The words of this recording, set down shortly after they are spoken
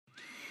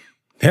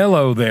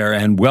Hello there,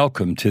 and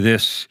welcome to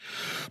this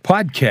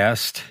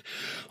podcast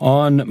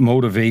on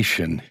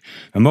motivation.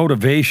 Now,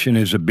 motivation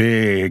is a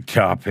big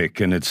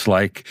topic, and it's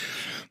like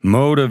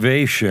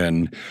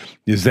motivation.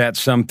 Is that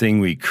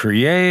something we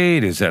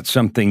create? Is that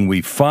something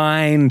we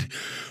find?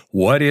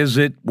 What is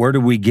it? Where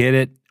do we get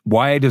it?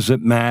 Why does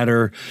it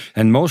matter?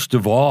 And most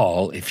of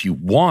all, if you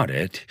want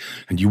it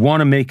and you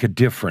want to make a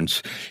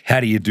difference, how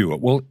do you do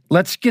it? Well,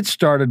 let's get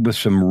started with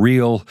some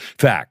real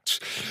facts.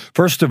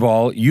 First of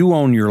all, you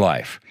own your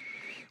life.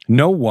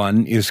 No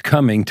one is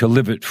coming to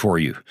live it for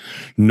you.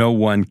 No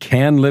one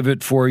can live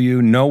it for you.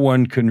 No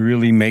one can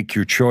really make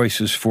your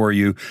choices for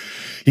you.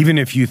 Even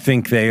if you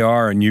think they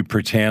are and you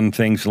pretend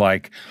things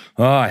like,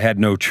 I had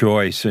no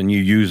choice, and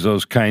you use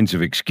those kinds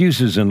of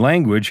excuses and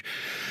language,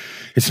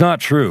 it's not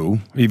true,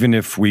 even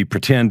if we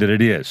pretend that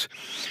it is.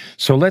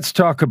 So let's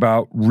talk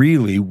about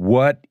really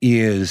what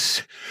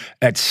is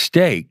at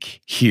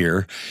stake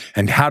here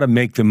and how to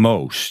make the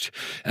most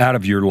out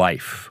of your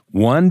life,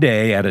 one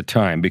day at a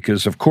time,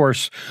 because, of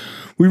course,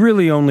 we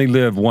really only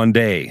live one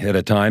day at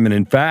a time, and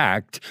in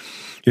fact,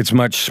 it's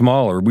much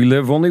smaller. We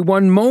live only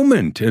one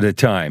moment at a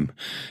time,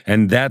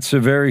 and that's a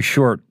very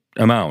short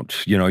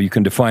amount. You know, you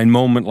can define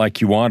moment like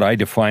you want. I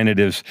define it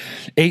as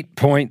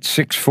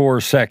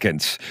 8.64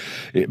 seconds.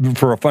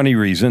 For a funny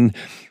reason,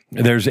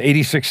 there's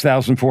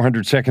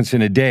 86,400 seconds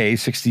in a day,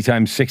 60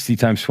 times 60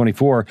 times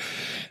 24,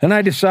 and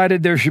I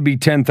decided there should be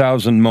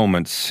 10,000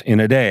 moments in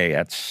a day.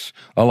 That's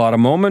a lot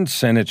of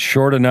moments, and it's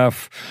short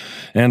enough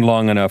and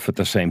long enough at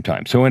the same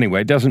time. So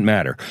anyway, it doesn't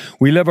matter.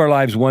 We live our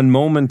lives one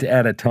moment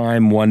at a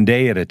time, one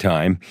day at a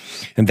time,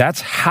 and that's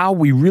how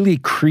we really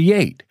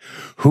create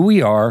who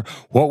we are,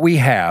 what we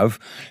have,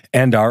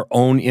 and our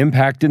own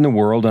impact in the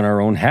world and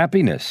our own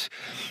happiness.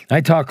 I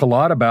talk a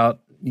lot about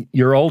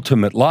your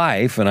ultimate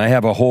life, and I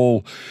have a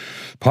whole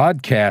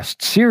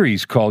podcast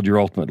series called Your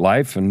Ultimate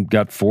Life, and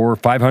got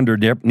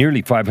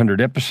nearly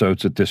 500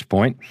 episodes at this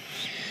point.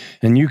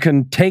 And you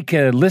can take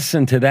a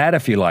listen to that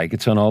if you like.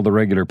 It's on all the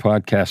regular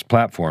podcast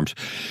platforms.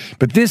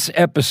 But this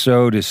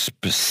episode is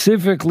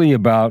specifically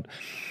about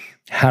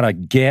how to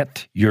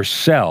get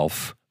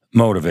yourself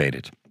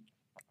motivated.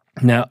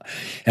 Now,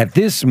 at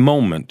this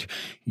moment,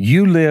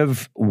 you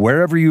live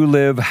wherever you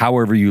live,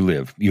 however you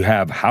live. You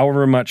have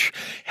however much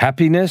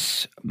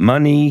happiness,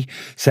 money,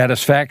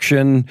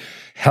 satisfaction,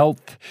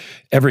 health,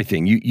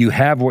 everything. You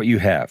have what you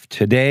have.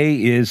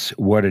 Today is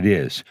what it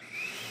is.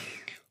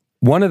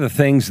 One of the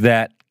things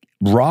that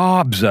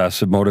robs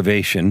us of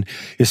motivation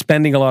is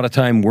spending a lot of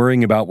time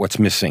worrying about what's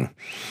missing.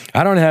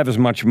 I don't have as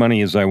much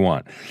money as I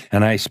want,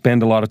 and I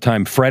spend a lot of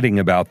time fretting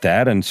about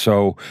that, and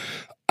so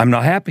I'm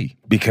not happy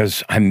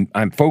because I'm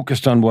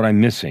focused on what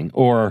I'm missing,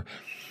 or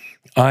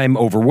I'm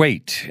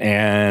overweight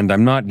and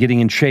I'm not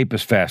getting in shape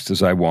as fast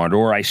as I want,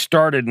 or I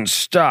started and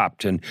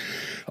stopped, and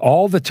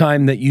all the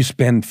time that you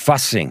spend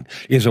fussing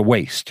is a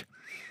waste.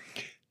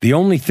 The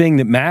only thing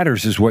that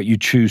matters is what you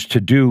choose to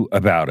do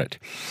about it.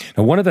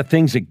 Now, one of the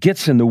things that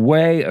gets in the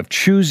way of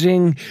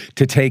choosing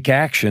to take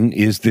action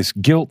is this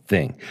guilt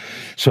thing.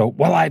 So,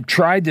 I've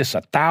tried this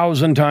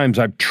 1,000 times.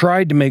 I've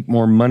tried to make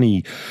more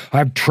money.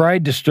 I've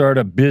tried to start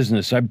a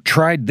business. I've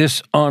tried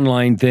this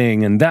online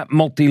thing and that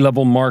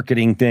multi-level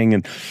marketing thing,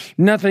 and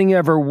nothing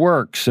ever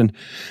works. And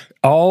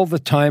all the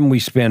time we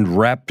spend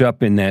wrapped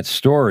up in that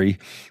story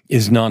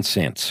is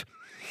nonsense.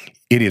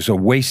 It is a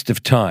waste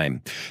of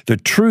time. The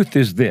truth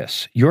is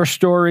this: your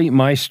story,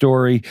 my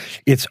story,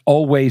 it's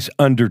always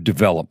under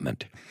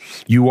development.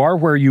 You are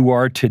where you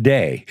are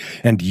today,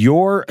 and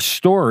your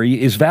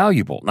story is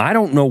valuable. Now, I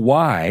don't know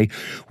why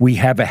we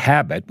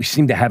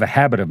seem to have a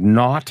habit of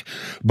not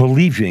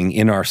believing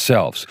in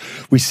ourselves.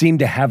 We seem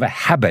to have a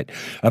habit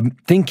of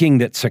thinking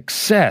that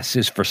success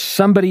is for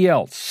somebody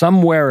else,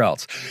 somewhere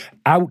else,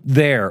 out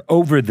there,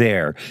 over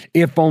there,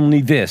 if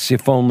only this,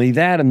 if only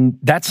that, and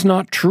that's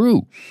not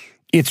true.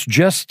 It's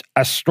just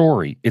a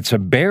story. It's a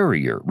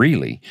barrier,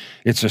 really.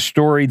 It's a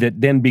story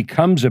that then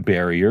becomes a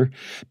barrier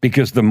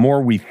because the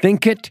more we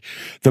think it,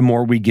 the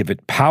more we give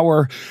it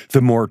power,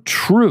 the more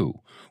true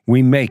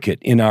we make it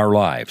in our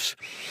lives.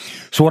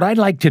 So what I'd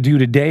like to do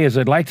today is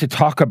I'd like to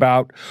talk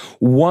about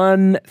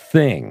one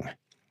thing,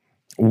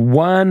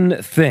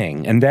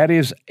 and that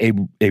is a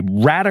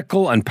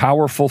radical and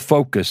powerful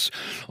focus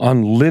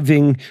on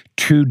living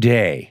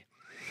today.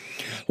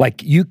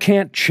 Like, you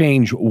can't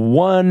change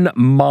one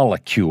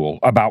molecule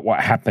about what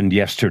happened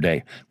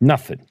yesterday.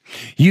 Nothing.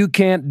 You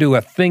can't do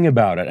a thing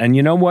about it. And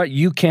you know what?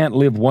 You can't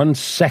live 1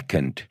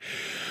 second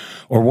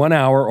or 1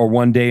 hour or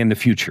 1 day in the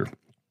future.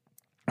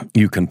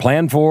 You can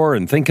plan for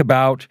and think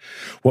about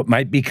what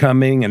might be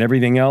coming and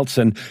everything else,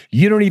 and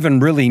you don't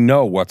even really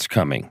know what's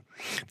coming.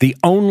 The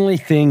only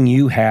thing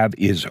you have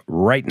is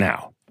right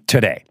now,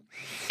 today.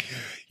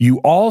 You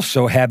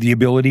also have the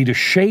ability to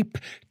shape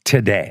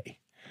today.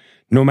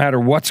 No matter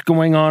what's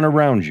going on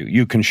around you,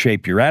 you can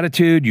shape your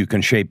attitude, you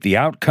can shape the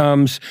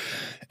outcomes.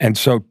 And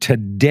so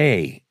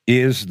today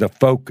is the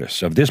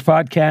focus of this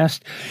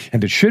podcast,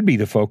 and it should be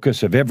the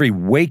focus of every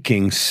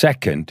waking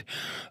second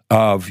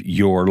of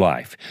your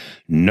life.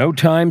 No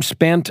time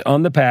spent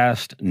on the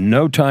past,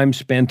 no time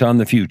spent on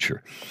the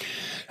future.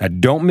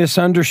 Don't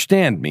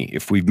misunderstand me.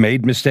 If we've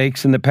made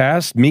mistakes in the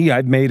past,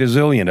 I've made a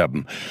zillion of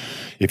them.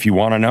 If you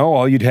want to know,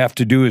 all you'd have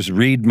to do is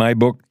read my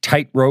book,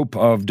 Tightrope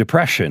of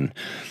Depression,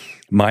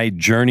 my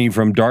journey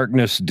from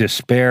darkness,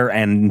 despair,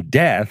 and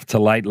death to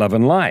light, love,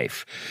 and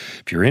life.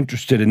 If you're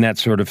interested in that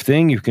sort of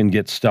thing, you can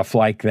get stuff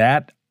like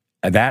that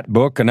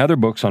book and other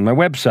books on my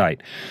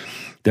website,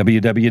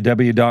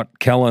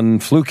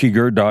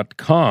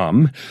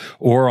 www.kellanfluckiger.com,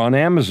 or on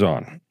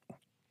Amazon.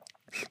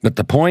 But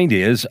the point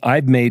is,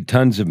 I've made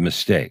tons of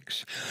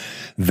mistakes.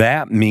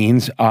 That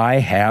means I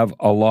have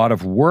a lot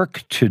of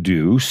work to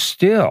do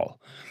still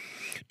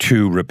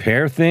to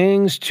repair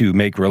things, to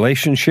make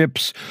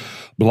relationships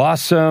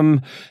blossom,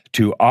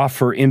 to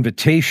offer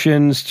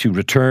invitations to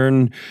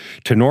return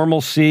to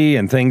normalcy,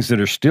 and things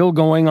that are still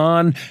going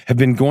on have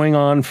been going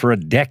on for a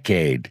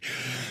decade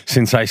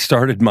since I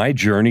started my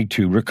journey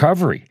to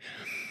recovery.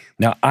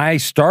 Now, I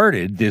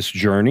started this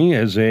journey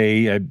as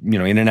in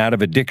and out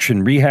of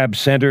addiction rehab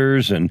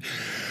centers and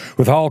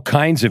with all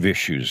kinds of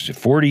issues,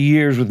 40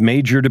 years with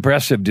major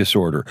depressive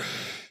disorder.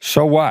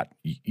 So what?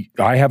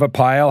 I have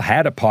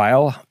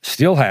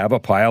still have a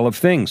pile of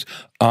things.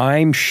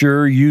 I'm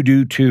sure you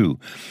do too.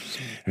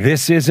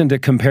 This isn't a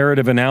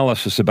comparative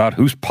analysis about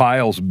whose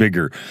pile's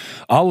bigger.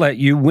 I'll let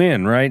you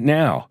win right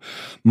now.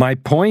 My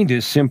point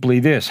is simply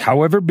this: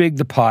 however big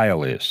the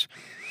pile is,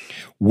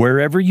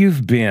 wherever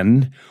you've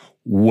been,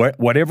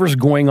 whatever's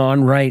going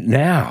on right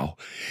now,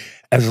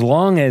 as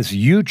long as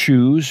you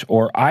choose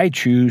or I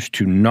choose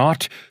to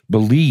not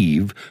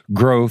believe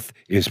growth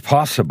is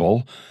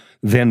possible,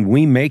 then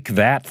we make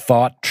that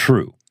thought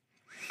true.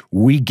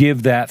 We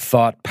give that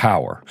thought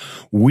power.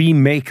 We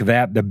make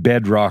that the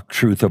bedrock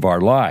truth of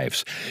our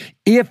lives.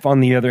 If,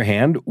 on the other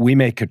hand, we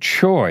make a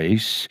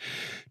choice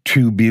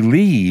to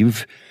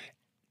believe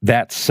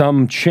that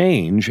some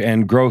change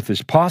and growth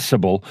is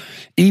possible,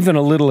 even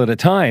a little at a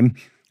time,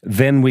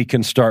 then we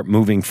can start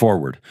moving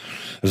forward.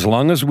 As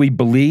long as we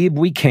believe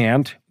we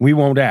can't, we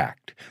won't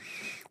act.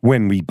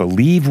 When we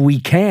believe we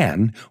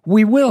can,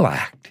 we will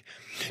act.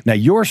 Now,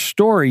 your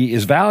story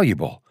is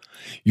valuable,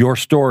 your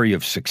story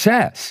of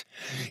success.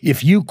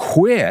 If you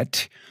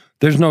quit,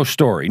 there's no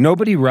story.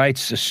 Nobody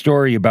writes a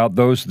story about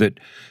those that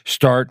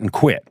start and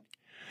quit,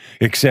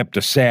 except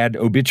a sad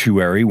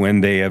obituary when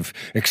they have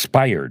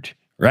expired,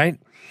 right?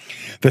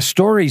 The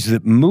stories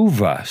that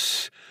move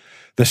us,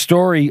 the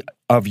story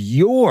of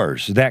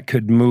yours that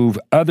could move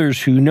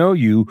others who know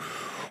you,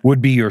 would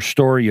be your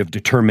story of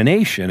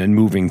determination and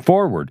moving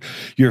forward,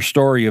 your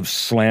story of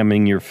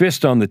slamming your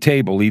fist on the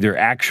table, either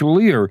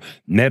actually or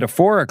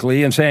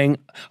metaphorically, and saying,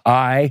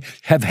 I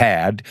have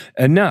had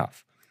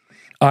enough.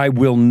 I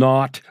will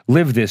not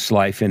live this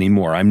life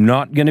anymore. I'm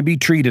not going to be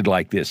treated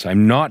like this.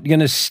 I'm not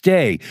going to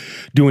stay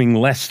doing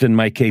less than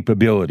my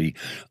capability.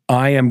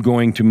 I am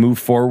going to move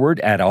forward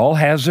at all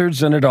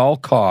hazards and at all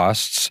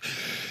costs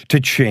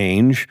to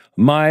change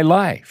my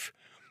life.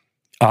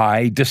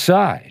 I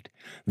decide.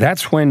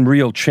 That's when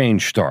real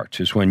change starts,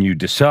 is when you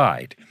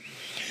decide.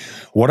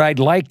 What I'd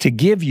like to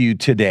give you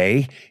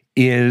today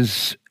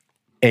is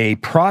a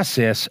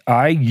process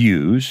I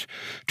use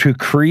to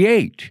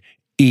create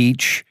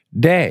each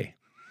day.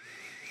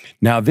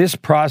 Now, this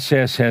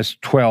process has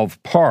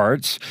 12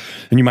 parts,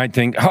 and you might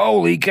think,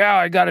 holy cow,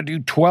 I got to do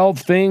 12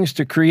 things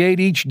to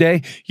create each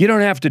day. You don't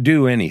have to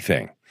do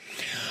anything.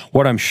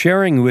 What I'm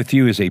sharing with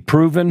you is a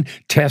proven,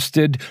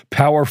 tested,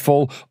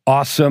 powerful,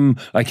 awesome,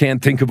 I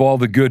can't think of all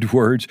the good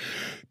words,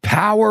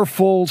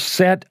 powerful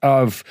set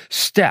of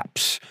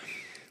steps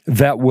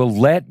that will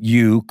let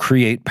you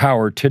create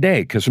power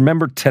today. Because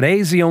remember,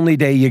 today's the only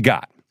day you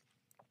got.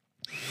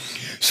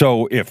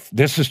 So if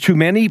this is too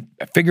many,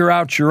 figure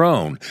out your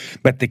own.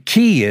 But the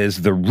key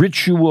is the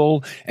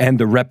ritual and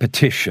the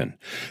repetition,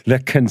 the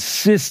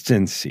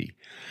consistency.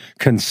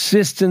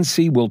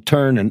 Consistency will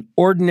turn an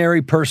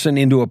ordinary person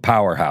into a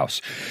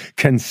powerhouse.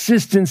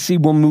 Consistency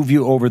will move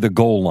you over the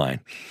goal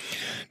line.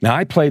 Now,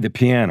 I play the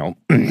piano,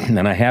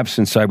 and I have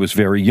since I was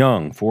very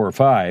young, 4 or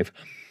 5.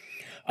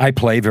 I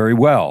play very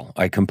well.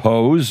 I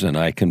compose, and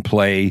I can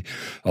play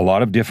a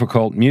lot of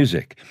difficult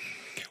music.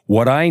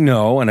 What I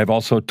know, and I've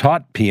also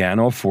taught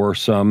piano for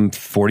some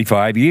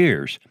 45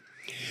 years,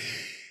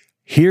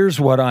 here's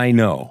what I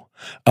know.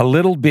 A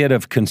little bit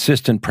of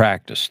consistent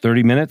practice,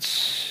 30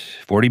 minutes,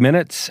 40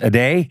 minutes a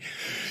day,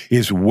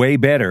 is way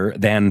better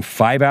than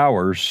 5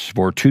 hours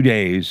for 2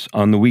 days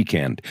on the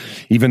weekend.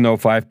 Even though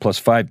 5 plus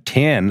 5,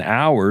 10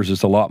 hours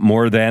is a lot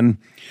more than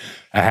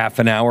a half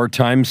an hour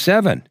times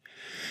 7.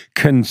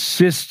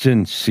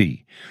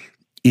 Consistency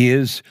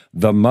is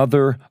the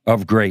mother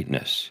of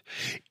greatness.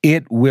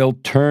 It will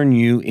turn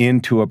you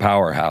into a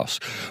powerhouse.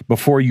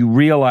 Before you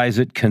realize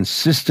it,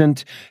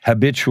 consistent,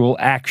 habitual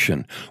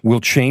action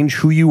will change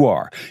who you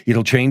are.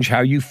 It'll change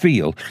how you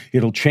feel.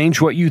 It'll change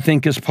what you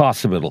think is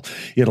possible.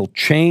 It'll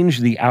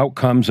change the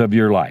outcomes of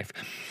your life.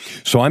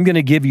 So I'm going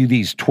to give you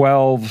these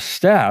 12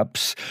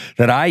 steps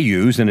that I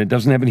use, and it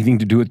doesn't have anything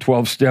to do with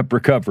 12-step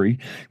recovery,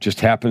 it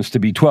just happens to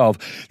be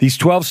 12. These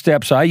 12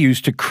 steps I use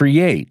to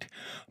create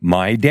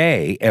my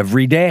day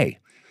every day,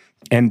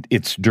 and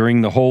it's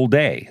during the whole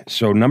day.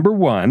 So number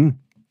 1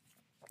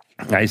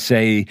 I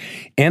say,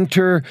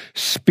 enter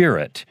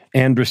spirit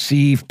and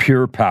receive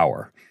pure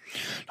power.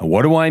 Now,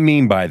 what do I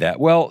mean by that?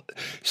 Well,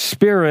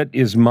 spirit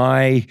is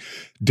my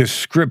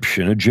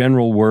description, a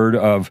general word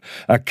of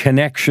a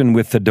connection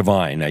with the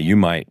divine. Now, you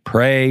might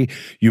pray,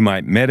 you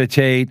might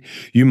meditate,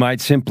 you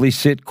might simply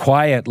sit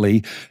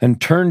quietly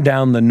and turn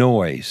down the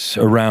noise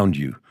around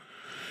you.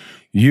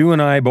 You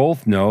and I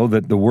both know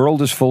that the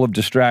world is full of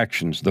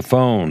distractions, the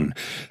phone,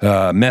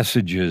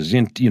 messages,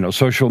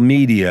 social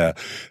media,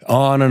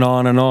 on and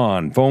on and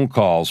on, phone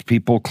calls,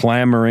 people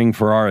clamoring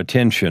for our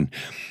attention.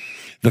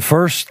 The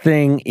first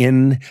thing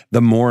in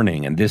the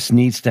morning, and this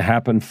needs to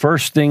happen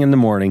first thing in the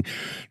morning,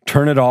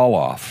 turn it all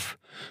off.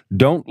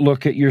 Don't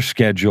look at your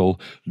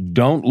schedule.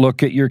 Don't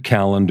look at your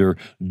calendar.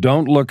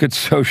 Don't look at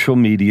social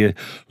media.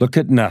 Look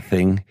at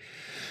nothing.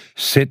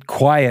 Sit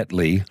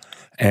quietly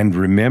and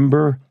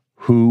remember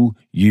who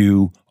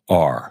you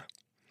are.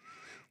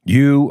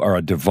 You are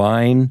a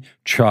divine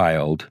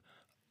child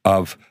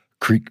of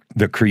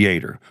the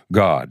Creator,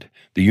 God,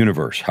 the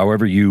universe.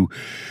 However you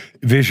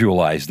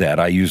visualize that,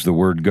 I use the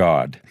word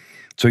God.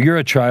 So you're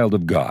a child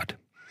of God.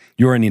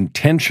 You're an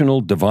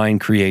intentional divine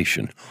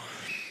creation.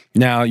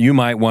 Now, you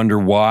might wonder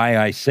why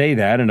I say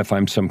that and if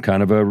I'm some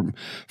kind of a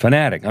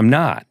fanatic. I'm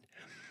not.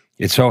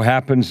 It so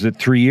happens that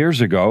 3 years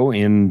ago,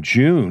 in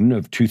June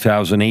of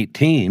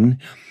 2018,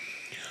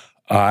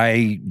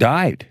 I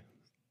died.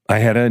 I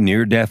had a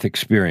near-death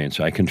experience.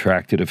 I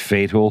contracted a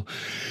fatal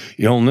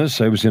illness.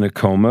 I was in a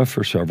coma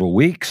for several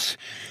weeks,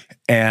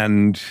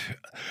 and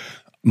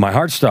my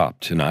heart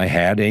stopped, and I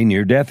had a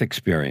near-death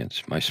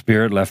experience. My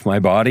spirit left my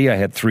body. I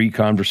had 3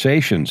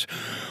 conversations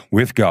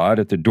with God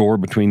at the door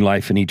between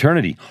life and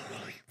eternity.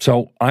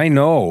 So I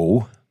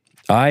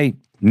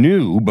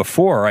knew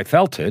before I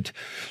felt it,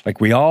 like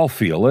we all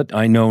feel it.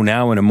 I know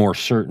now in a more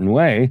certain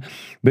way,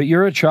 but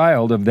you're a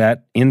child of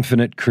that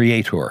infinite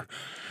Creator,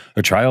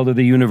 a child of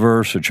the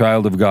universe, a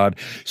child of God.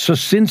 So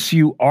since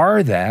you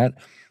are that,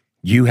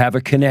 you have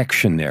a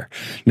connection there.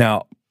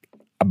 Now,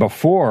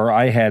 before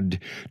I had,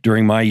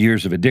 during my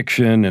years of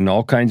addiction and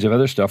all kinds of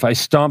other stuff, I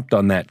stomped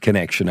on that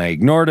connection. I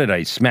ignored it.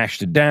 I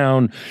smashed it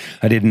down.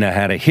 I didn't know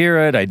how to hear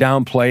it. I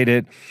downplayed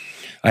it.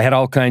 I had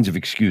all kinds of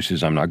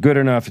excuses. I'm not good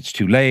enough. It's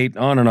too late,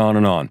 on and on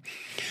and on.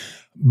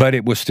 But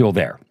it was still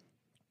there.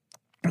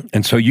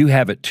 And so you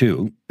have it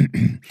too.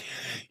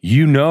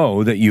 You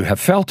know that you have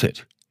felt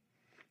it.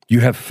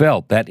 You have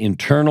felt that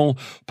internal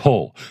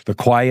pull, the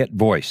quiet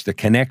voice, the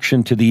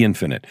connection to the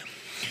infinite.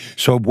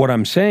 So what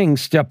I'm saying,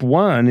 step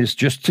 1 is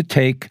just to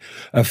take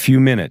a few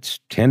minutes,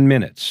 10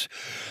 minutes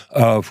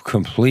of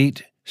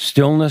complete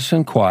stillness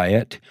and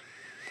quiet.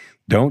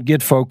 Don't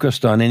get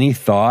focused on any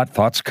thought.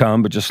 Thoughts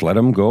come, but just let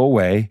them go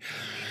away.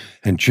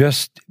 And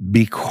just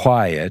be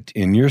quiet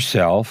in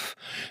yourself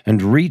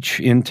and reach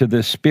into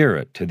the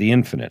spirit, to the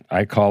infinite.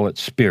 I call it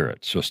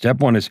spirit. So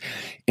step 1 is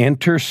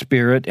enter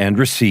spirit and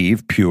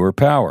receive pure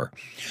power.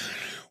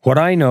 What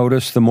I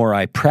notice the more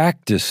I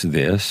practice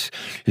this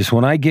is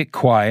when I get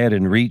quiet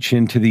and reach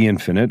into the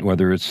infinite,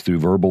 whether it's through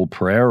verbal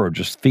prayer or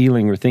just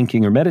feeling or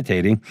thinking or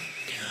meditating,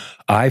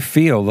 I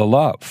feel the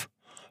love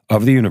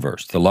of the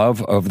universe, the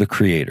love of the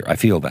Creator. I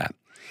feel that.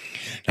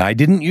 Now, I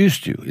didn't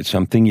used to. It's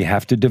something you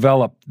have to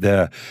develop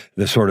the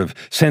sort of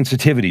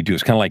sensitivity to.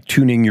 It's kind of like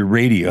tuning your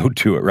radio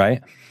to it,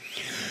 right?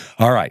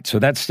 All right, so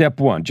that's step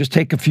 1. Just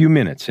take a few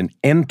minutes and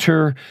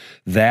enter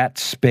that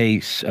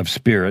space of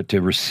spirit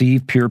to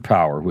receive pure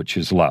power, which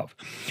is love.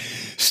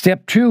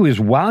 Step 2 is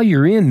while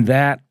you're in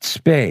that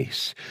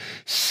space,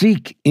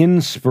 seek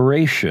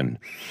inspiration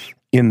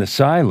in the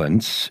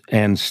silence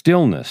and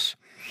stillness.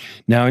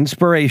 Now,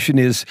 inspiration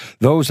is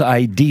those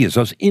ideas,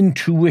 those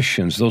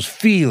intuitions, those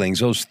feelings,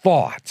 those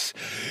thoughts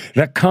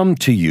that come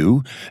to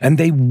you, and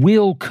they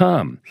will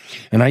come.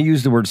 And I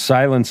use the word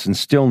silence and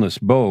stillness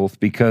both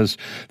because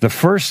the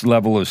first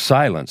level of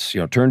silence,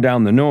 turn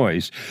down the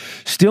noise.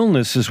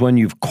 Stillness is when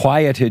you've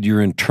quieted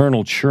your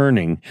internal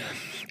churning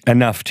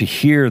enough to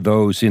hear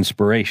those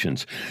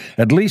inspirations.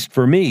 At least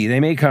for me, they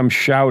may come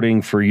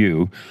shouting for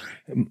you.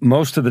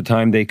 Most of the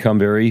time, they come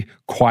very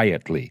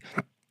quietly.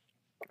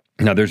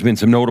 Now, there's been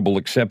some notable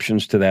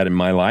exceptions to that in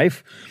my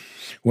life.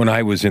 When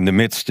I was in the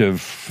midst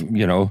of,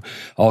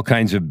 all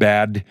kinds of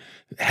bad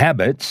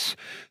habits,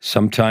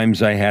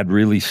 sometimes I had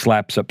really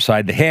slaps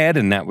upside the head,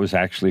 and that was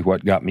actually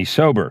what got me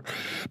sober.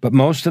 But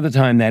most of the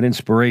time, that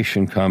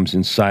inspiration comes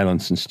in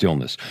silence and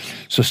stillness.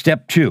 So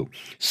step 2,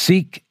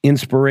 seek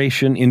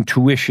inspiration,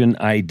 intuition,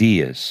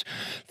 ideas,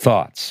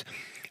 thoughts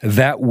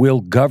that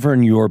will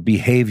govern your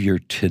behavior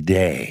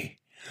today.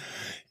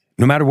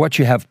 No matter what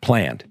you have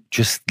planned,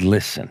 just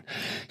listen.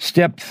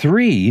 Step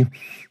 3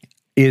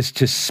 is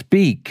to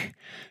speak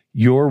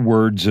your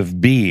words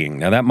of being.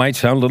 Now, that might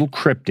sound a little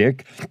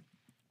cryptic.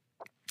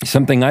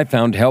 Something I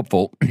found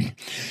helpful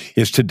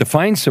is to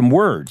define some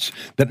words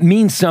that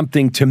mean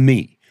something to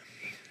me,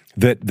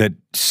 that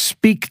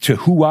speak to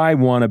who I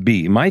want to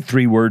be. My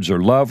 3 words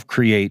are love,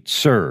 create,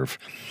 serve.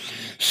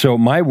 So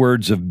my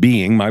words of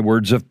being, my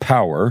words of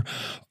power,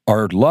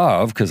 are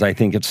love, because I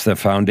think it's the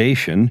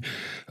foundation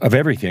of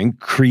everything.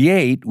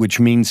 Create, which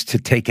means to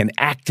take an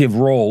active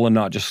role and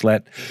not just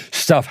let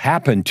stuff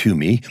happen to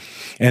me.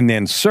 And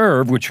then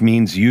serve, which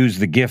means use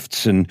the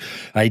gifts and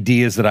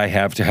ideas that I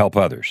have to help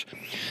others.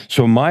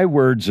 So my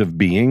words of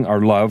being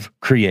are love,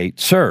 create,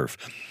 serve.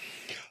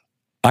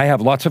 I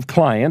have lots of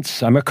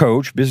clients. I'm a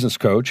coach, business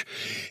coach,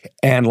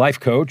 and life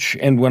coach.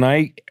 And when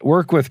I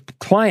work with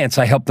clients,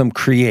 I help them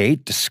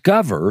create,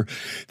 discover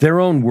their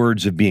own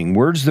words of being,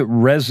 words that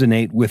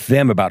resonate with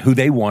them about who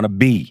they want to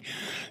be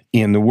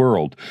in the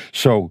world.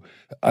 So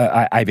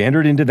I've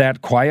entered into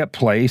that quiet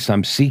place.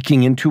 I'm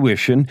seeking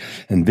intuition,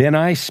 and then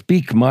I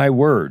speak my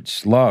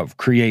words, love,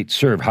 create,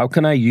 serve. How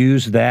can I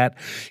use that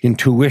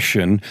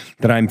intuition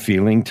that I'm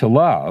feeling to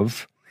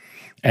love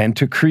and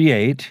to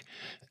create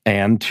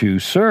and to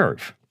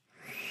serve?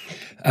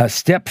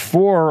 Step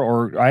 4,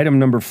 or item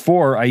number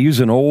 4, I use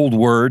an old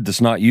word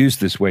that's not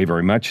used this way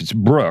very much. It's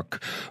brook.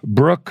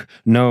 Brook,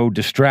 no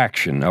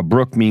distraction. Now,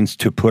 brook means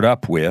to put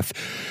up with.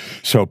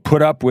 So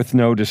put up with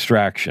no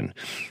distraction.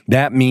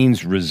 That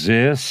means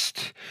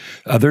resist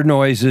other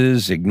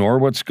noises, ignore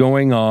what's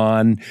going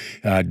on,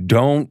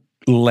 don't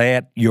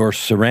let your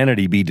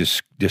serenity be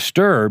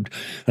disturbed.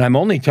 And I'm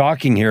only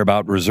talking here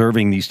about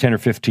reserving these 10 or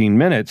 15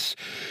 minutes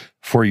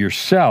for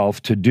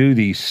yourself to do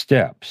these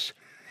steps.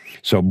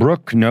 So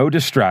brook no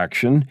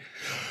distraction.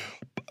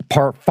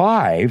 Part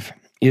 5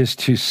 is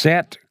to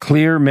set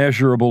clear,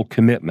 measurable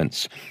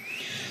commitments.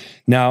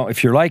 Now,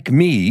 if you're like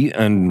me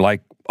and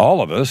like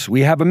all of us,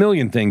 we have a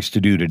million things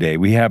to do today.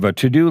 We have a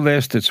to-do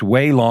list that's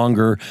way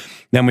longer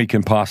than we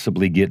can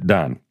possibly get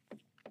done.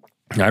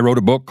 I wrote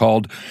a book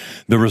called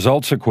The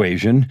Results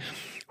Equation,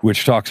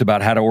 which talks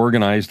about how to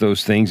organize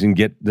those things and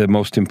get the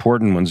most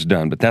important ones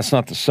done. But that's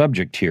not the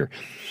subject here.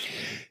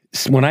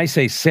 When I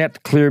say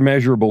set clear,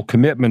 measurable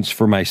commitments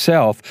for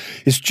myself,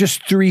 it's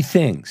just 3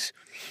 things.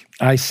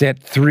 I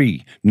set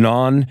 3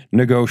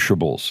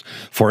 non-negotiables.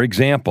 For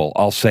example,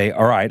 I'll say,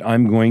 all right,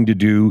 I'm going to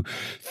do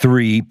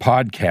 3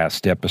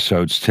 podcast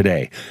episodes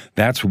today.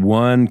 That's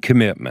one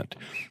commitment.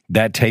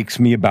 That takes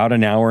me about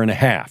an hour and a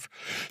half.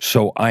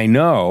 So I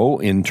know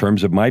in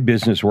terms of my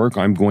business work,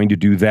 I'm going to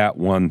do that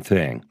one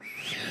thing.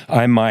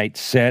 I might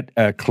set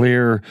a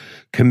clear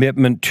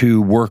commitment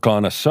to work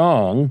on a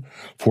song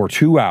for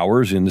 2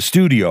 hours in the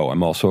studio.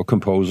 I'm also a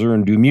composer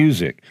and do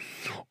music.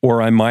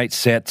 Or I might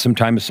set some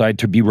time aside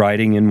to be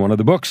writing in one of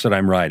the books that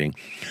I'm writing.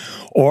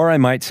 Or I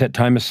might set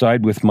time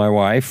aside with my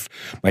wife,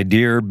 my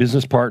dear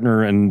business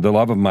partner and the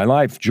love of my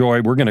life,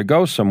 Joy. We're going to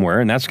go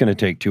somewhere, and that's going to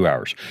take 2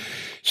 hours.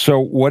 So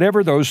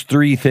whatever those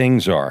 3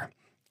 things are,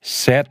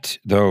 set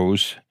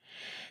those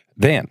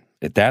then,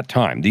 at that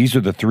time. These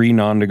are the 3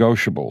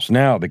 non-negotiables.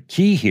 Now, the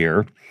key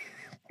here,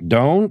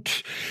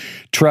 don't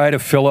try to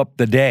fill up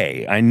the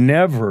day. I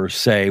never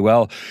say,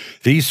 well,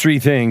 these 3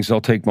 things, they'll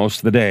take most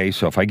of the day,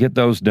 so if I get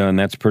those done,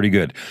 that's pretty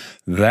good.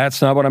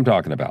 That's not what I'm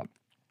talking about.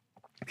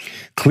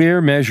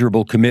 Clear,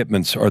 measurable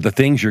commitments are the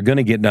things you're going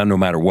to get done no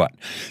matter what.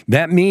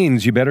 That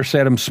means you better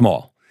set them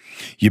small.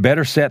 You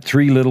better set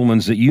 3 little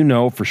ones that you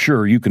know for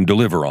sure you can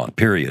deliver on,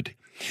 period.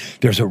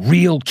 There's a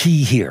real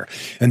key here,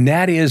 and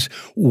that is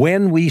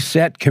when we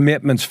set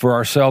commitments for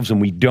ourselves and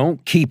we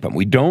don't keep them,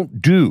 we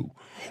don't do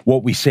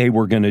what we say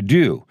we're going to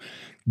do,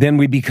 then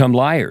we become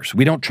liars.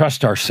 We don't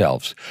trust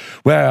ourselves.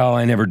 Well,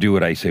 I never do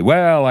what I say.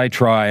 Well, I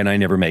try and I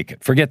never make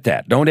it. Forget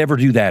that. Don't ever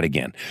do that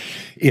again.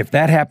 If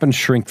that happens,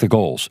 shrink the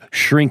goals,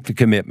 shrink the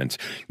commitments.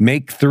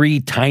 Make 3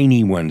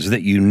 tiny ones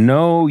that you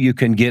know you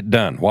can get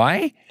done.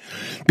 Why?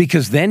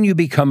 Because then you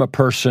become a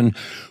person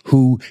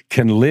who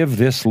can live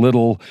this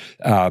little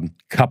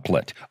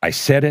couplet. I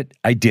said it,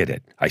 I did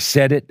it. I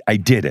said it, I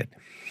did it.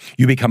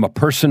 You become a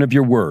person of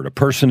your word, a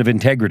person of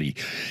integrity.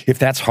 If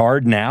that's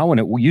hard now, and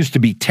it used to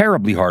be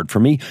terribly hard for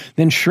me,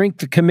 then shrink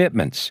the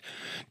commitments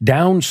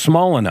down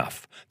small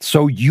enough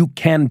so you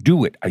can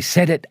do it. I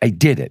said it, I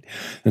did it.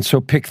 And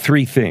so pick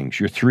 3 things,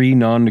 your 3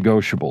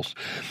 non-negotiables.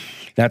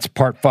 That's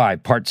part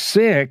 5. Part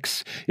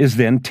 6 is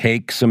then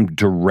take some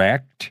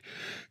direct,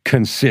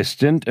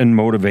 consistent, and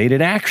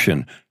motivated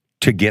action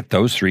to get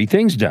those 3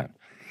 things done.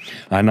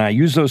 And I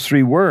use those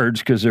 3 words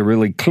because they're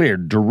really clear.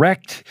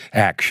 Direct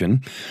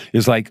action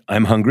is like,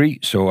 I'm hungry,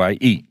 so I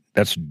eat.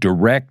 That's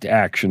direct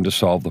action to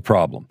solve the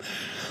problem.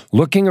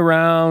 Looking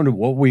around at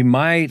what we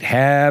might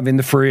have in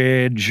the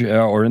fridge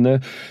or in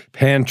the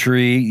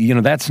pantry,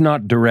 that's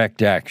not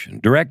direct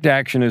action. Direct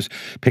action is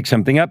pick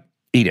something up,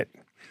 eat it.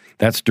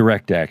 That's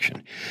direct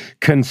action.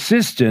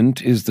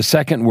 Consistent is the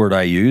second word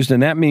I used,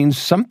 and that means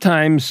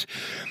sometimes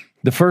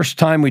the first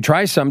time we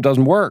try something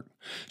doesn't work.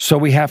 So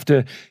we have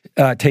to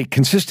take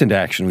consistent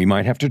action. We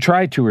might have to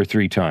try 2 or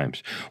 3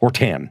 times or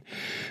 10.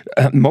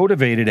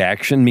 Motivated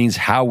action means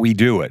how we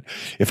do it.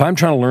 If I'm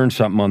trying to learn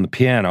something on the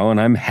piano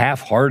and I'm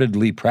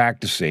half-heartedly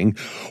practicing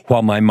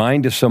while my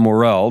mind is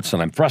somewhere else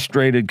and I'm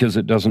frustrated because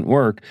it doesn't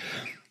work,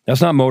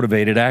 that's not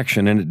motivated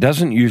action, and it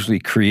doesn't usually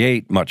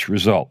create much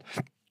result.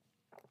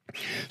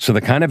 So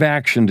the kind of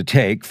action to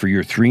take for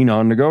your 3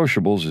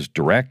 non-negotiables is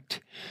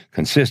direct,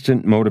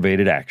 consistent,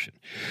 motivated action.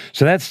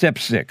 So that's step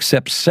 6.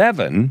 Step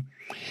 7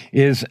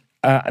 is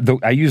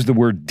I use the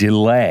word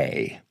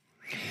delay.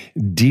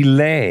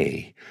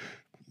 Delay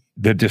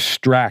the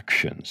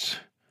distractions.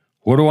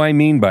 What do I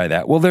mean by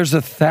that? Well, there's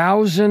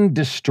 1,000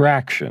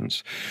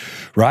 distractions,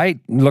 right?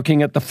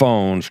 Looking at the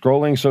phone,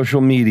 scrolling social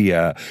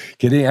media,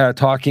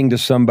 talking to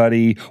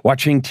somebody,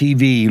 watching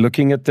TV,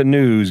 looking at the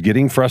news,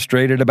 getting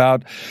frustrated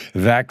about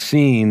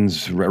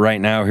vaccines right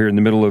now here in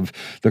the middle of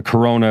the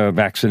corona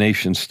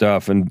vaccination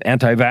stuff and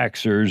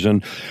anti-vaxxers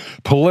and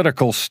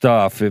political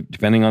stuff,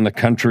 depending on the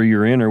country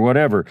you're in or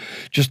whatever.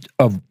 Just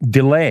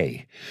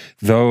delay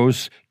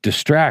those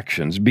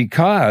distractions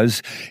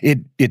because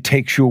it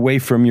takes you away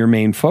from your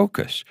main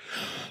focus.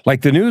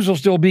 Like the news will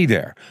still be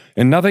there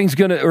and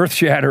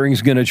earth-shattering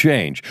is going to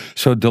change.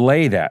 So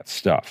delay that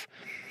stuff.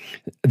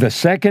 The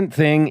second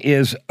thing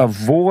is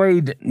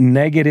avoid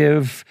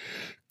negative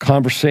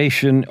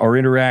conversation or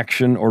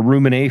interaction or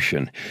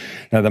rumination.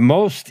 Now, the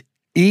most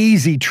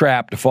easy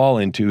trap to fall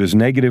into is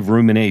negative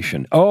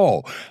rumination.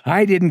 Oh,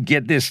 I didn't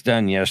get this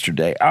done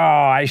yesterday. Oh,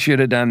 I should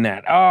have done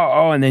that.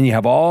 Oh, and then you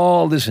have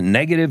all this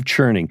negative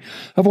churning.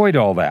 Avoid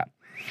all that.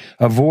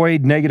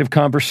 Avoid negative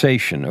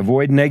conversation.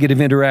 Avoid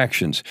negative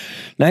interactions.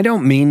 Now, I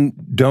don't mean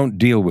don't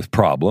deal with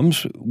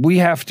problems. We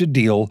have to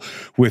deal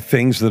with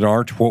things that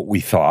aren't what we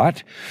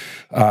thought.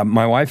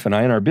 My wife and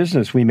I in our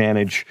business, we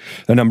manage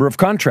a number of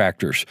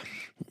contractors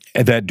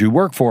that do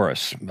work for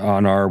us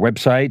on our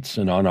websites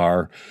and on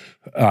our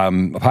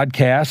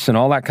podcasts and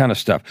all that kind of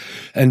stuff.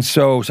 And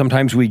so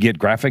sometimes we get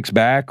graphics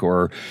back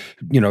or,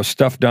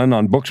 stuff done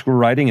on books we're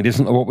writing. It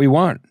isn't what we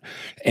want.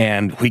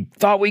 And we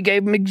thought we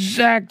gave them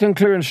exact and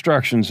clear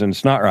instructions and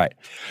it's not right.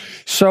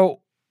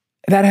 So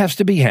that has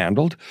to be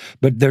handled,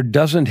 but there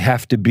doesn't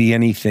have to be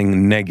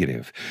anything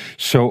negative.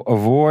 So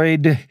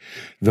avoid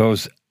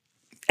those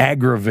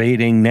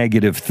aggravating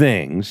negative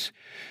things,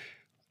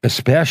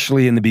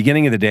 especially in the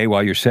beginning of the day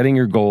while you're setting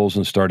your goals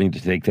and starting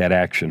to take that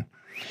action.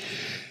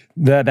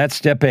 That's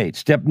step 8.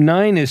 Step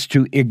 9 is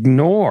to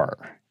ignore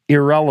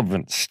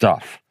irrelevant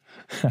stuff.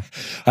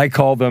 I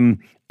call them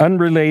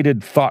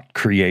unrelated thought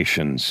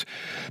creations,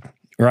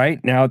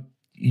 right? Now,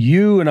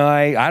 you and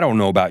I don't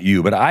know about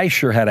you, but I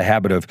sure had a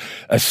habit of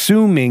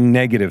assuming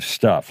negative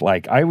stuff.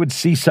 Like I would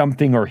see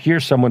something or hear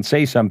someone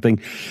say something,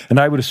 and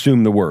I would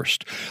assume the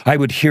worst. I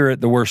would hear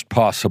it the worst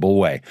possible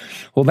way.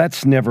 Well,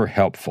 that's never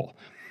helpful.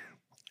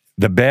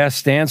 The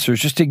best answer is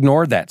just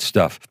ignore that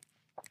stuff.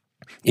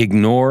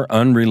 Ignore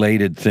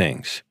unrelated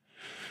things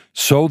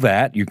so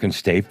that you can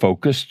stay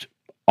focused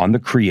on the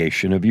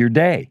creation of your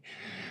day.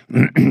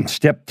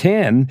 Step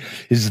 10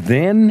 is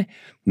then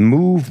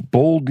move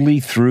boldly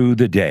through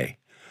the day.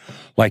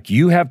 Like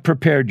you have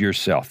prepared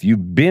yourself.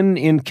 You've been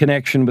in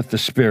connection with the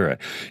Spirit.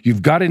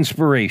 You've got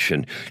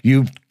inspiration.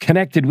 You've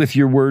connected with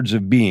your words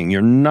of being.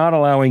 You're not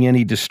allowing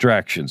any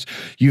distractions.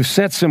 You've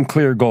set some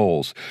clear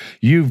goals.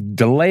 You've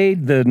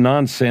delayed the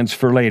nonsense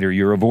for later.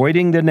 You're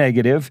avoiding the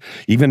negative,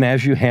 even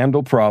as you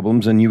handle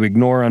problems, and you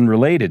ignore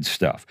unrelated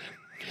stuff.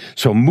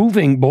 So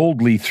moving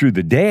boldly through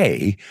the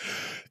day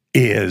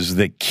is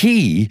the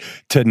key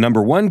to,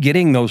 number one,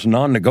 getting those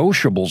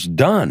non-negotiables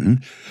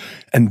done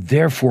and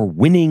therefore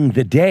winning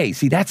the day.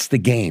 See, that's the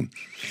game.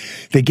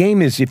 The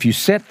game is if you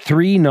set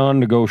 3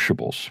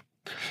 non-negotiables,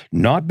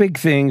 not big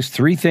things,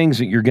 3 things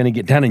that you're going to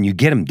get done, and you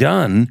get them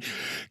done,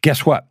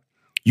 guess what?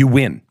 You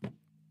win.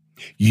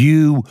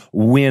 You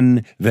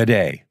win the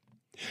day.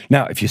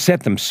 Now, if you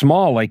set them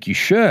small like you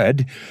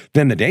should,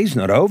 then the day's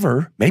not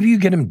over. Maybe you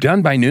get them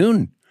done by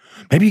noon.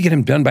 Maybe you get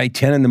them done by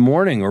 10 in the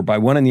morning or by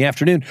 1 in the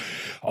afternoon.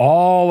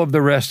 All of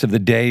the rest of the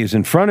day is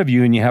in front of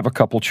you, and you have a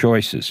couple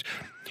choices.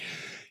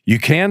 You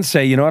can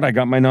say, you know what, I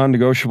got my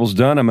non-negotiables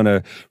done. I'm going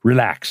to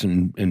relax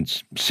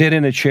and sit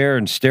in a chair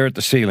and stare at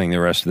the ceiling the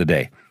rest of the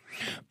day.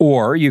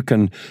 Or you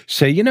can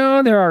say,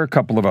 there are a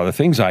couple of other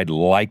things I'd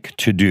like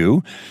to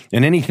do,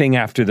 and anything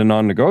after the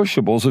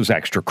non-negotiables is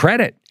extra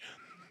credit.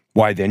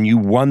 Why, then you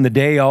won the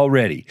day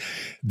already.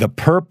 The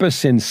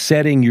purpose in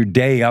setting your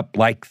day up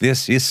like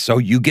this is so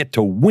you get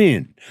to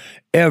win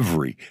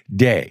every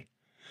day.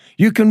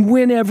 You can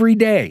win every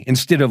day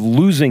instead of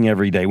losing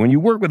every day. When you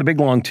work with a big,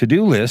 long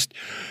to-do list,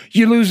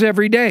 you lose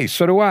every day.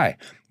 So do I.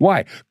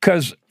 Why?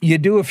 Because you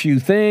do a few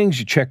things,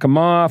 you check them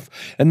off,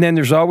 and then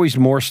there's always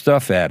more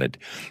stuff added.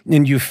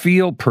 And you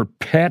feel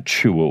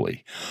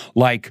perpetually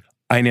like,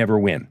 I never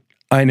win.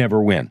 I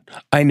never win.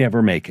 I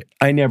never make it.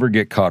 I never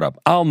get caught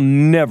up. I'll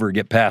never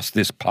get past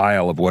this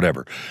pile of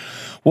whatever.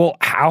 Well,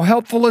 how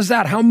helpful is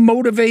that? How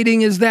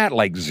motivating is that?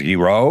 Like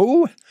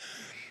 0?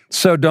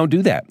 So don't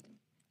do that.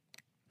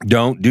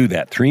 Don't do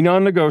that. 3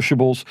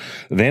 non-negotiables,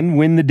 then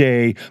win the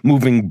day,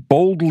 moving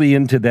boldly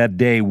into that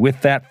day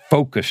with that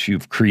focus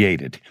you've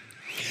created.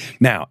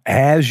 Now,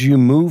 as you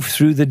move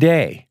through the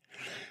day,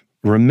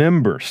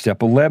 remember,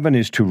 step 11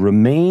 is to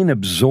remain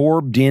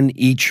absorbed in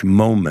each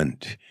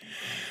moment.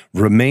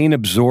 Remain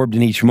absorbed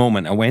in each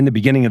moment. Now, in the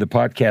beginning of the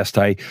podcast,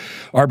 I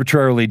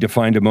arbitrarily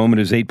defined a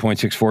moment as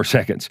 8.64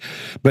 seconds.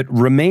 But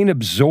remain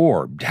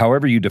absorbed,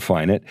 however you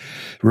define it,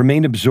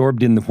 remain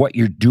absorbed in what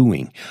you're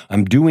doing.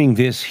 I'm doing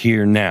this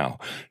here now.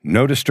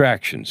 No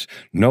distractions,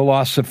 no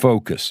loss of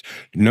focus,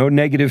 no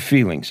negative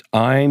feelings.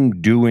 I'm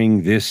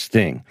doing this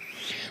thing.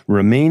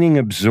 Remaining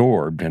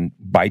absorbed, and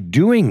by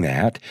doing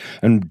that,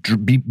 and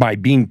by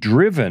being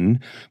driven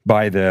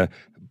by the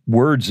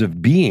words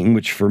of being,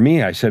 which for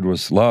me I said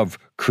was love,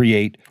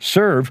 create,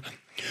 serve,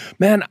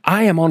 man,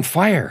 I am on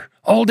fire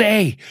all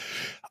day.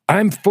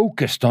 I'm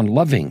focused on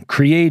loving,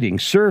 creating,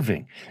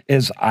 serving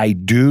as I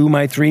do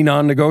my 3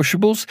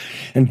 non-negotiables.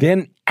 And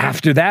then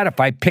after that, if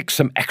I pick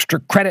some extra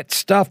credit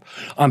stuff,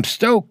 I'm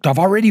stoked. I've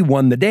already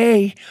won the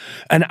day,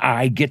 and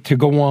I get to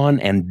go on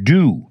and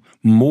do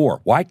more.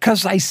 Why?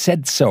 Because I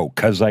said so,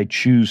 because I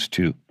choose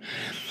to.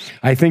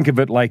 I think of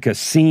it like a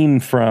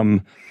scene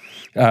from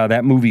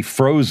that movie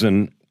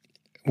Frozen,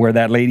 where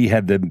that lady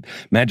had the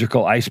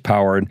magical ice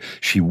power and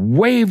she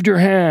waved her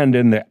hand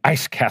and the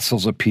ice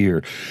castles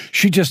appear.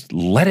 She just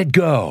let it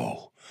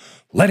go,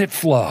 let it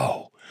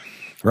flow,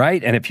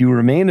 right? And if you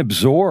remain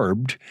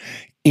absorbed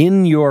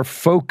in your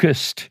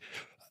focused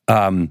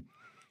plan,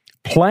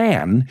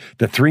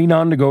 the 3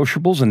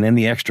 non-negotiables and then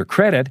the extra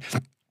credit,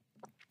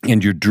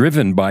 and you're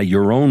driven by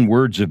your own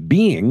words of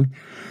being,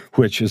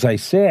 which, as I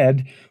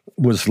said,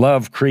 was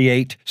love,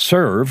 create,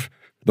 serve.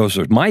 Those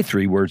are my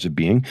 3 words of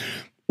being.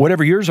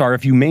 Whatever yours are,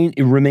 if you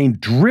remain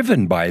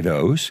driven by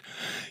those,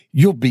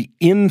 you'll be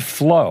in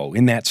flow,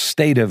 in that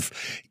state of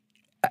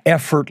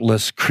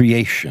effortless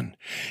creation,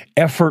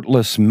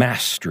 effortless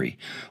mastery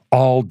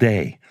all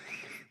day.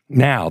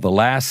 Now, the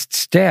last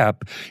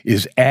step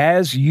is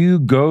as you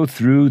go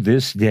through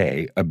this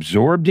day,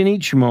 absorbed in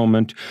each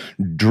moment,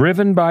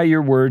 driven by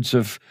your words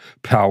of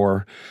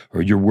power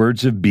or your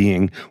words of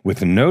being,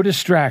 with no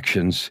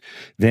distractions,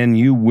 then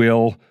you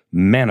will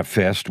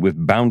manifest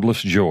with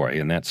boundless joy.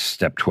 And that's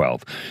step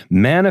 12.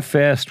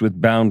 Manifest with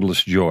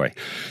boundless joy.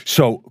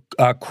 So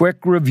a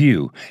quick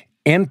review.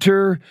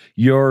 Enter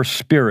your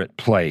spirit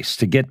place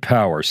to get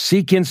power.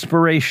 Seek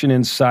inspiration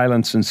in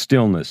silence and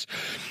stillness.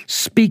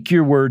 Speak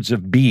your words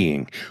of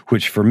being,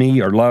 which for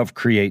me are love,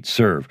 create,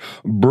 serve.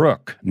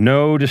 Brook,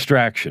 no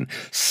distraction.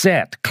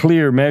 Set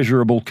clear,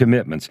 measurable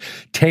commitments.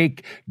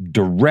 Take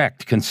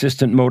direct,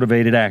 consistent,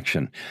 motivated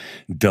action.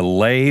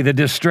 Delay the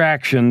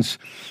distractions.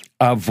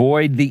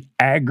 Avoid the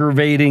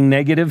aggravating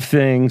negative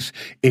things.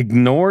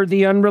 Ignore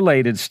the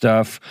unrelated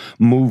stuff.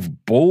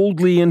 Move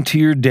boldly into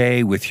your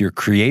day with your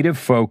creative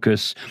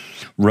focus.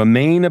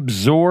 Remain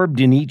absorbed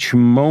in each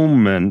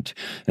moment,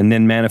 and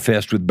then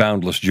manifest with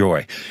boundless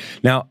joy.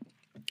 Now,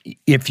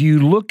 if you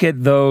look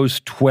at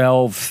those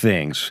 12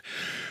 things,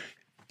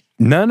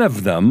 none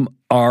of them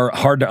are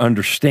hard to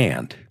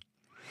understand.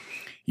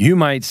 You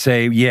might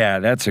say, yeah,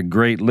 that's a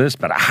great list,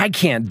 but I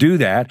can't do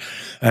that.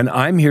 And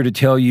I'm here to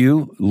tell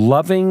you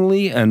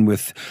lovingly and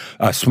with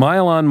a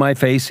smile on my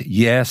face,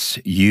 yes,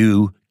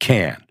 you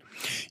can.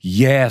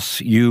 Yes,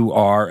 you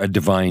are a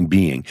divine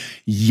being.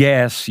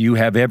 Yes, you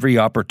have every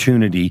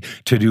opportunity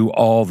to do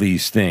all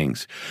these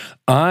things.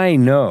 I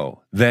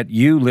know that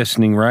you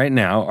listening right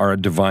now are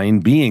a divine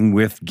being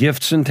with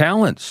gifts and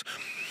talents.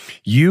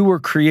 You were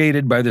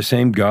created by the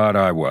same God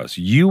I was.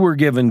 You were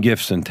given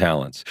gifts and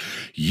talents.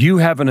 You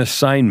have an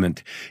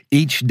assignment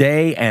each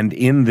day and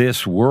in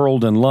this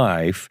world and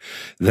life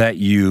that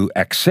you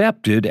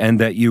accepted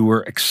and that you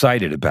were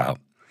excited about.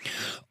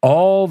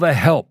 All the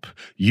help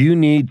you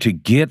need to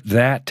get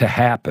that to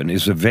happen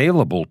is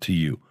available to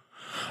you.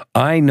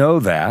 I know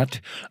that.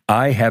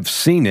 I have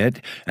seen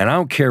it, and I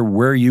don't care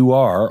where you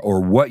are or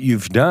what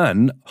you've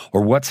done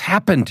or what's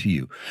happened to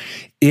you.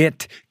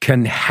 It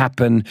can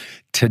happen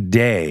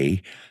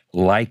today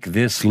like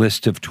this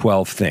list of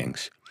 12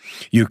 things.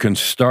 You can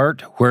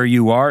start where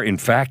you are. In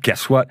fact,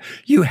 guess what?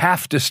 You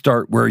have to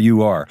start where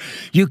you are.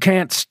 You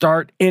can't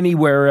start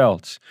anywhere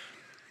else.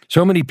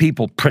 So many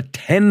people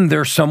pretend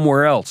they're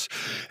somewhere else,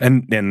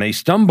 and then they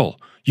stumble.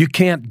 You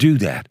can't do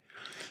that.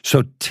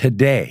 So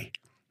today,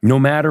 no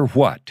matter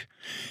what,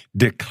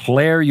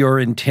 declare your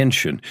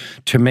intention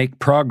to make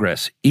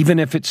progress, even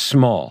if it's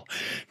small.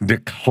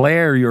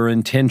 Declare your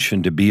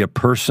intention to be a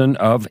person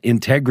of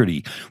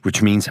integrity,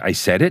 which means I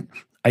said it,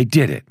 I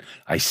did it.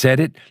 I said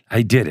it,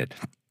 I did it.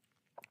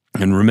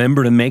 And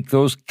remember to make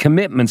those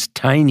commitments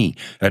tiny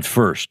at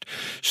first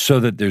so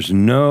that there's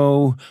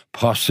no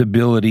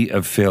possibility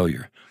of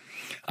failure.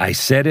 I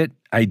said it,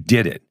 I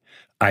did it.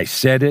 I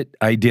said it,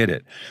 I did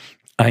it.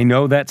 I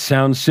know that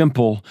sounds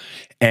simple,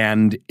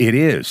 and it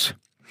is,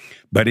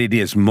 but it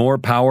is more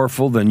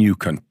powerful than you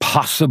can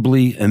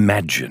possibly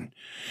imagine.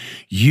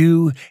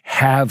 You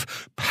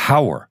have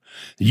power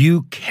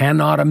you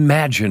cannot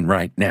imagine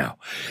right now.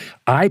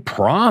 I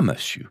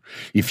promise you,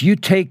 if you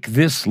take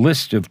this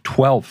list of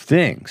 12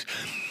 things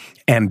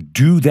and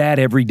do that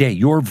every day,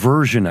 your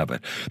version of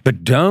it,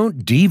 but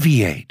don't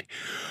deviate.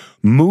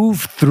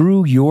 Move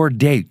through your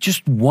day,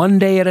 just one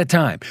day at a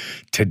time.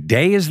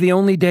 Today is the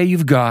only day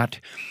you've got.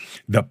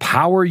 The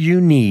power you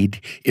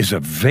need is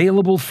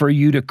available for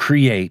you to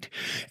create,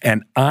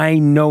 and I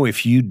know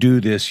if you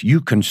do this,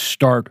 you can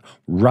start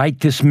right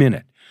this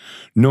minute.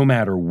 No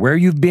matter where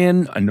you've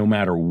been, and no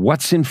matter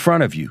what's in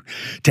front of you,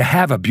 to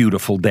have a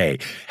beautiful day,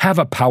 have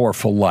a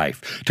powerful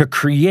life, to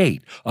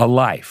create a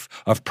life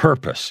of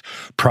purpose,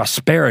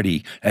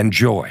 prosperity, and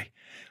joy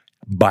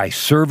by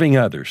serving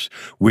others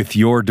with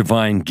your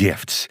divine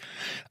gifts.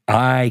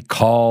 I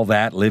call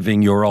that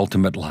living your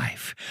ultimate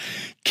life.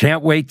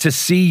 Can't wait to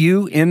see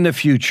you in the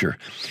future.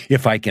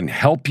 If I can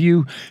help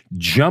you,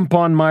 jump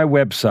on my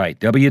website,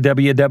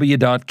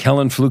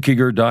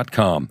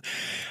 www.kellanfluckiger.com.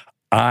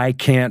 I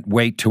can't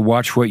wait to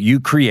watch what you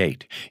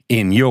create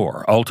in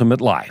your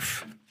ultimate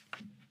life.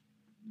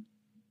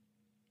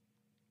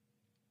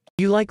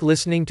 Do you like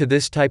listening to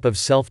this type of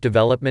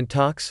self-development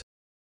talks?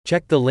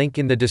 Check the link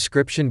in the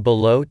description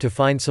below to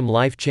find some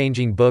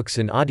life-changing books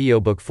in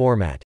audiobook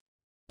format.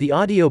 The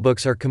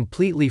audiobooks are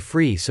completely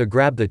free, so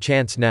grab the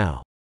chance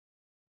now.